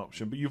Salah as an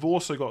option, but you've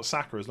also got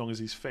Saka as long as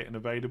he's fit and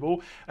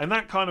available. And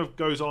that kind of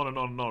goes on and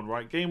on and on,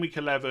 right? Game Week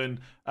 11,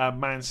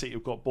 Man City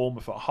have got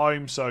Bournemouth at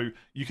home. So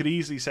you could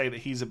easily say that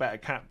he's a better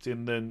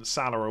captain than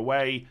Salah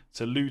away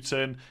to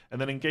Luton. And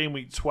then in Game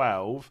Week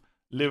 12,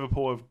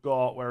 Liverpool have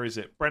got,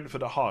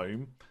 Brentford at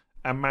home.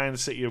 And Man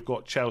City have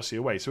got Chelsea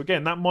away. So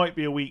again, that might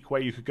be a week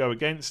where you could go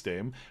against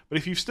him. But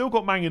if you've still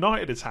got Man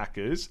United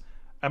attackers,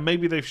 and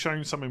maybe they've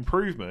shown some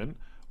improvement,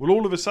 well,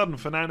 all of a sudden,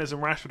 Fernandes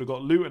and Rashford have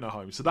got Luton at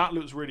home. So that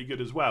looks really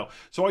good as well.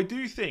 So I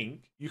do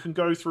think you can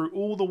go through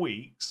all the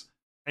weeks,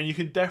 and you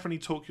can definitely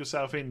talk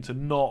yourself into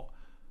not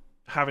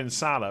having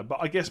Salah. But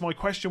I guess my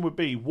question would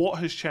be, what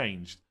has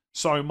changed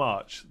so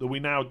much that we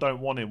now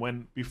don't want him,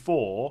 when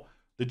before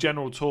the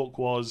general talk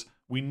was,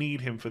 we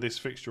need him for this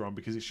fixture run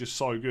because it's just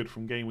so good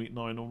from Game Week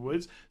 9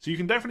 onwards. So you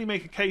can definitely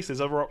make a case there's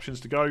other options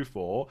to go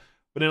for.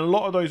 But in a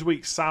lot of those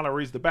weeks, Salah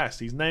is the best.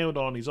 He's nailed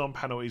on. He's on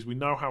penalties. We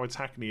know how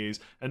attacking he is.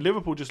 And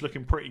Liverpool just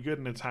looking pretty good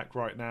in attack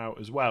right now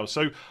as well.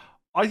 So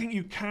I think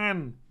you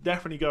can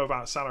definitely go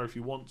without Salah if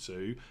you want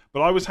to.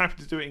 But I was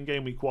happy to do it in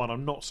Game Week 1.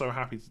 I'm not so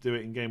happy to do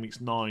it in Game Weeks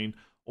 9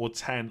 or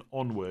 10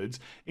 onwards.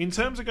 In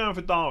terms of going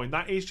for Darwin,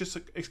 that is just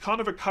it's kind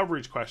of a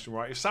coverage question,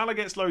 right? If Salah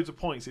gets loads of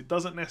points, it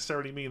doesn't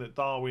necessarily mean that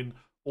Darwin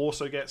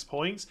also gets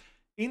points.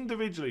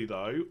 Individually,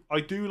 though,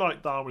 I do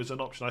like Darwin as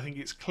an option. I think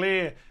it's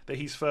clear that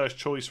he's first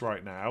choice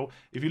right now.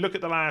 If you look at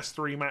the last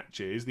 3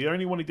 matches, the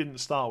only one he didn't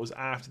start was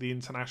after the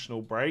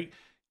international break.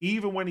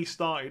 Even when he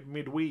started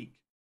midweek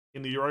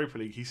in the Europa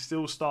League, he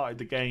still started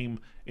the game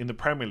in the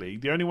Premier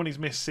League. The only one he's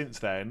missed since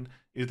then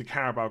is the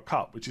Carabao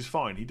Cup, which is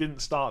fine. He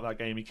didn't start that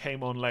game. He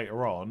came on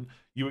later on.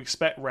 You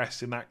expect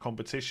rest in that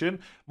competition.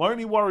 My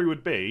only worry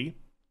would be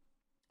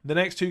the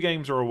next 2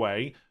 games are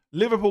away.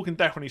 Liverpool can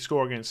definitely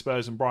score against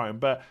Spurs and Brighton,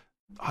 but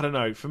I don't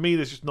know. For me,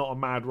 there's just not a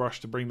mad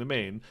rush to bring them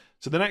in.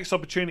 So the next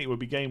opportunity would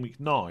be Game Week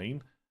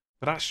 9,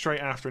 but that's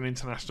straight after an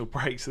international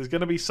break. So there's going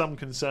to be some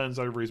concerns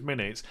over his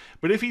minutes.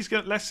 But if he's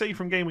going, let's say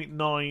from Game Week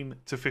 9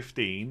 to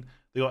 15,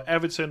 they got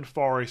Everton,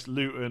 Forest,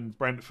 Luton,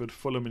 Brentford,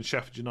 Fulham, and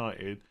Sheffield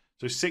United.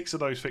 So 6 of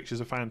those fixtures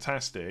are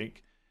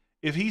fantastic.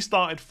 If he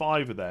started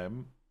 5 of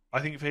them, I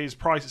think for his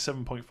price at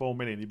 7.4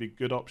 million, he'd be a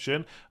good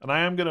option. And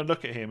I am going to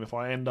look at him if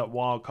I end up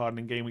wildcarding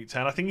in Game Week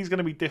 10. I think he's going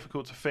to be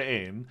difficult to fit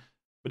in,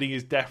 but he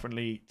is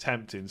definitely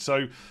tempting.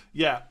 So,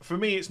 yeah, for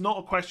me, it's not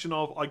a question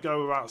of I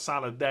go without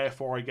Salah,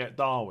 therefore I get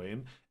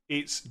Darwin.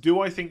 It's,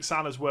 do I think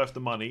Salah's worth the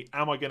money?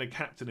 Am I going to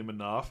captain him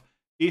enough?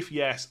 If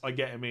yes, I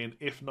get him in.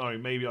 If no,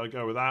 maybe I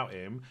go without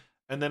him.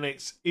 And then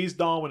it's, is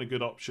Darwin a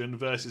good option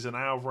versus an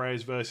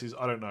Alvarez versus,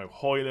 I don't know,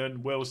 Højlund,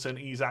 Wilson,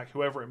 Isak,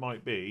 whoever it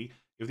might be?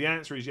 If the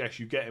answer is yes,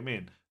 you get him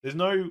in. There's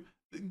no...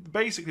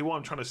 Basically, what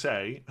I'm trying to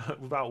say,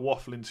 without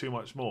waffling too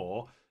much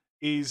more,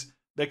 is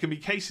there can be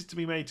cases to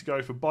be made to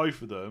go for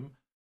both of them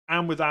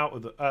and without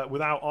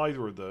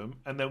either of them,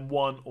 and then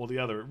one or the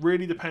other. It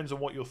really depends on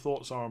what your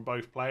thoughts are on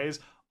both players.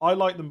 I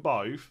like them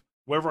both.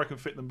 Whether I can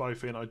fit them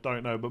both in, I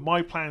don't know. But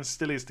my plan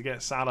still is to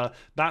get Salah.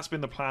 That's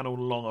been the plan all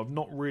along. I've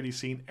not really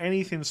seen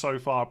anything so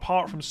far,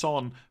 apart from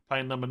Son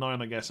playing number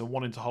 9, I guess, and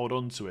wanting to hold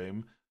on to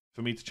him,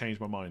 for me to change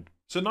my mind.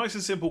 So nice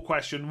and simple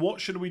question. What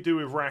should we do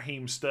with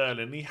Raheem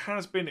Sterling? He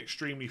has been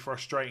extremely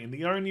frustrating.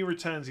 The only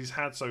returns he's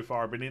had so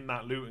far have been in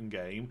that Luton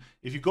game.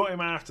 If you got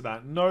him after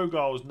that, no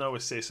goals, no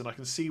assists, and I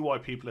can see why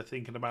people are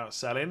thinking about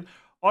selling.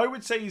 I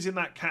would say he's in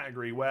that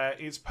category where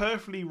it's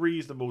perfectly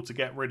reasonable to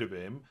get rid of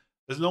him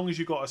as long as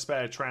you've got a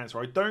spare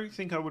transfer. I don't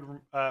think I would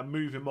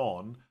move him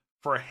on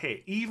for a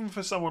hit. Even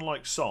for someone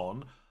like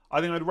Son, I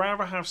think I'd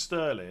rather have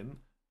Sterling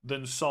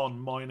than Son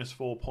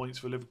 -4 points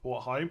for Liverpool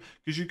at home,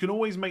 because you can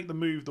always make the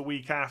move the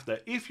week after.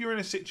 If you're in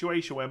a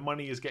situation where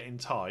money is getting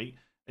tight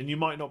and you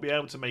might not be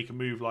able to make a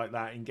move like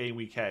that in Game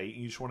Week 8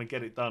 and you just want to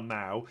get it done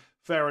now,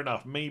 fair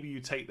enough, maybe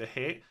you take the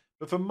hit.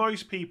 But for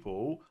most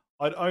people,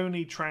 I'd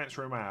only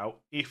transfer him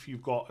out if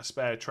you've got a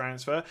spare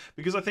transfer,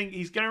 because I think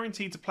he's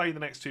guaranteed to play the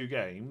next 2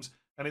 games,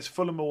 and it's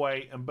Fulham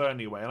away and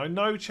Burnley away. And I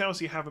know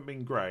Chelsea haven't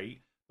been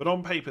great, but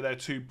on paper they're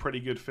two pretty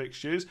good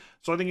fixtures.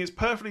 So I think it's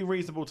perfectly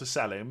reasonable to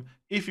sell him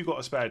if you've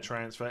got a spare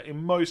transfer.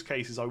 In most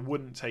cases, I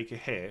wouldn't take a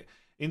hit.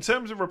 In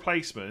terms of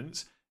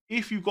replacements,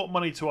 if you've got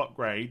money to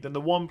upgrade, then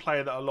the one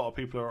player that a lot of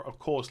people are, of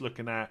course,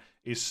 looking at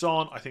is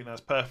Son. I think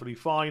that's perfectly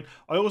fine.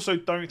 I also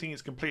don't think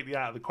it's completely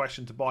out of the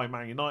question to buy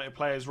Man United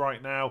players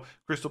right now.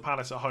 Crystal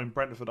Palace at home,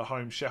 Brentford at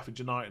home, Sheffield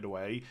United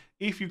away.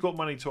 If you've got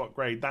money to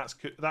upgrade,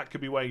 that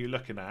could be where you're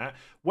looking at.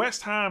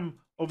 West Ham,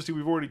 obviously,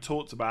 we've already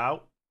talked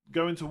about.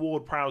 Going to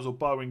Ward-Prowse or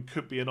Bowen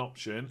could be an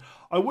option.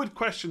 I would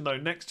question, though,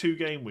 next 2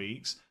 game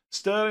weeks,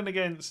 Sterling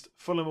against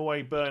Fulham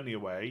away, Burnley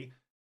away.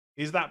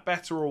 Is that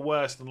better or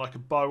worse than like a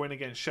Bowen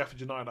against Sheffield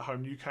United at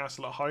home,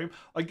 Newcastle at home?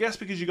 I guess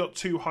because you've got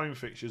 2 home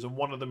fixtures and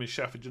one of them is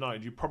Sheffield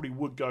United, you probably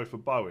would go for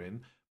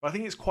Bowen. But I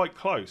think it's quite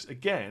close.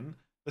 Again,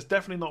 that's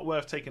definitely not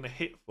worth taking a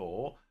hit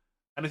for.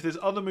 And if there's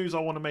other moves I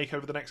want to make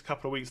over the next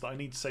couple of weeks that I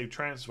need to save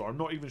transfer, I'm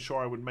not even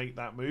sure I would make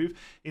that move.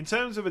 In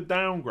terms of a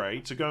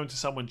downgrade to go into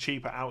someone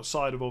cheaper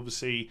outside of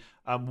obviously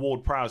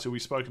Ward-Prowse, who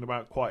we've spoken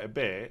about quite a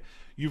bit,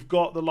 you've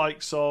got the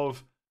likes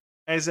of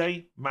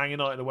Eze, Man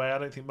United away. I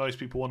don't think most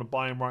people want to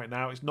buy him right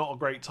now. It's not a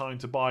great time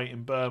to buy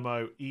in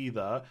Burmo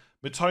either.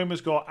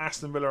 Mitoma's got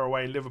Aston Villa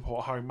away, Liverpool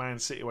at home, Man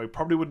City away.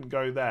 Probably wouldn't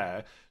go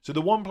there. So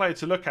the one player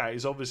to look at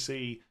is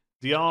obviously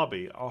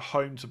Diaby, our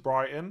home to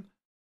Brighton,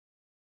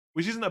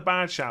 which isn't a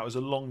bad shout as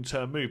a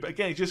long-term move. But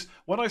again, just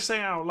when I say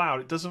it out loud,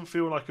 it doesn't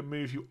feel like a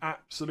move you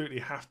absolutely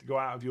have to go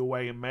out of your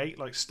way and make.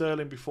 Like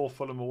Sterling before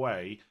Fulham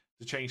away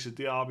to change to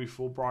Diaby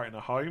before Brighton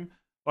at home.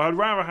 I'd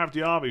rather have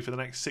Diaby for the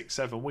next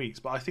 6-7 weeks,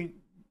 but I think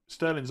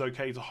Sterling's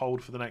okay to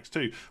hold for the next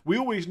 2. We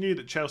always knew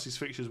that Chelsea's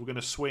fixtures were going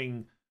to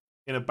swing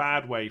in a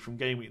bad way from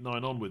game week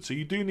 9 onwards. So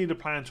you do need a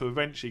plan to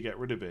eventually get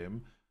rid of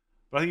him.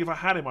 But I think if I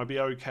had him, I'd be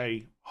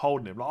okay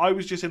holding him. Like, I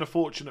was just in a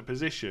fortunate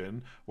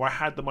position where I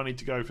had the money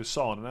to go for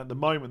Son. And at the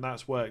moment,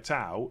 that's worked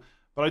out.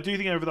 But I do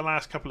think over the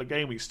last couple of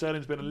game weeks,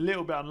 Sterling's been a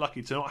little bit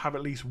unlucky to not have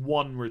at least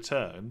one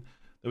return.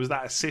 There was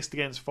that assist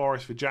against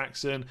Forest for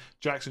Jackson.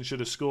 Jackson should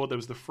have scored. There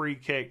was the free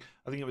kick.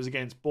 I think it was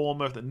against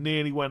Bournemouth that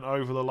nearly went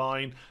over the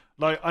line.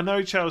 Like, I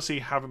know Chelsea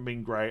haven't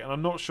been great, and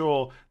I'm not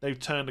sure they've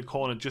turned a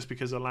corner just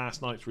because of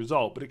last night's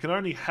result, but it can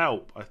only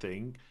help, I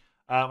think.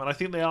 And I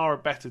think they are a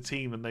better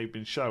team than they've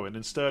been showing,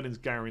 and Sterling's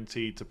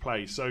guaranteed to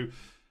play. So,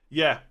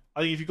 yeah,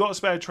 I think if you've got a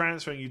spare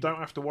transfer, you don't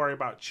have to worry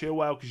about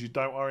Chilwell because you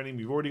don't own him.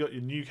 You've already got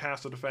your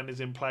Newcastle defenders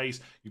in place.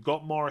 You've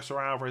got Morris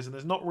or Alvarez, and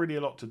there's not really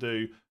a lot to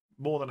do.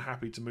 More than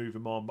happy to move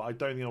him on, but I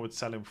don't think I would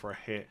sell him for a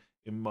hit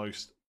in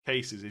most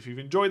cases. If you've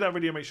enjoyed that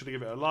video, make sure to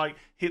give it a like,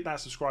 hit that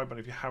subscribe button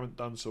if you haven't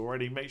done so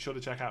already. Make sure to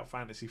check out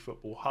Fantasy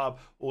Football Hub.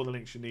 All the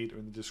links you need are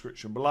in the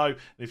description below. And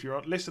if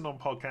you're listening on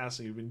podcasts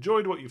and you've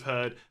enjoyed what you've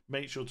heard,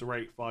 make sure to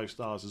rate 5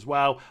 stars as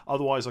well.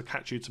 Otherwise, I'll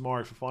catch you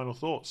tomorrow for final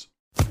thoughts.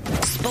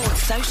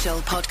 Sports Social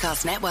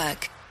Podcast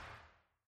Network.